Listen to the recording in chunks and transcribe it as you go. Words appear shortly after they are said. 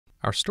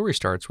Our story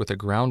starts with a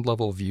ground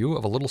level view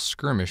of a little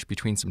skirmish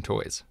between some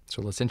toys.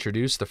 So let's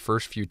introduce the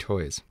first few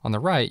toys. On the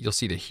right, you'll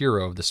see the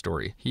hero of the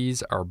story.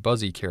 He's our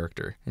Buzzy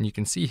character, and you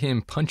can see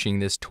him punching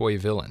this toy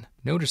villain.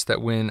 Notice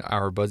that when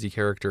our Buzzy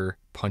character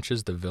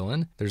punches the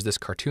villain, there's this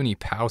cartoony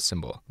POW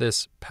symbol.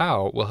 This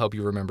POW will help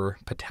you remember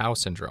Patau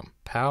Syndrome.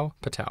 POW,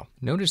 Patau.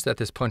 Notice that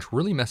this punch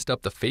really messed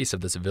up the face of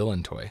this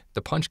villain toy.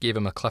 The punch gave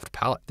him a cleft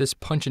palate. This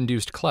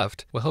punch-induced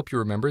cleft will help you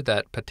remember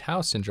that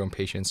Patau Syndrome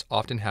patients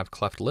often have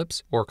cleft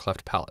lips or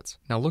cleft palates.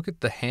 Now look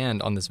at the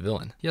hand on this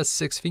villain. He has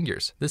 6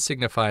 fingers. This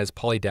signifies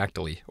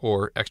polydactyly,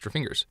 or extra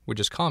fingers, which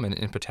is common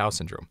in Patau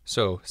Syndrome.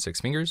 So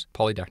 6 fingers,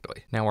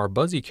 polydactyly. Now our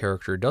Buzzy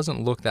character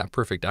doesn't look that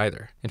perfect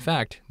either. In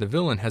fact, the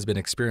villain has been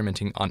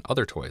experimenting on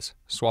other toys,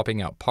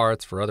 swapping out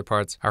parts for other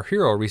parts. Our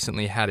hero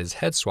recently had his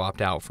head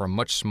swapped out for a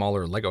much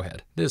smaller Lego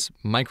head. This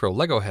micro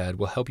Lego head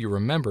will help you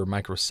remember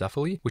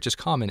microcephaly, which is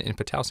common in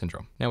Patau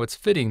Syndrome. Now it's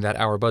fitting that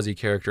our Buzzy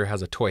character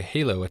has a toy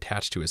halo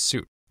attached to his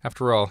suit.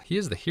 After all, he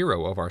is the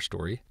hero of our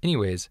story.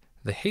 Anyways,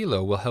 the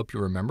halo will help you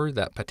remember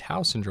that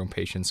Patau Syndrome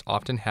patients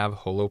often have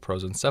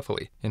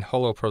holoprosencephaly. In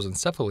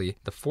holoprosencephaly,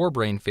 the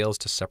forebrain fails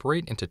to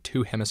separate into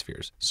 2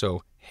 hemispheres.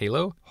 So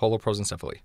halo, holoprosencephaly.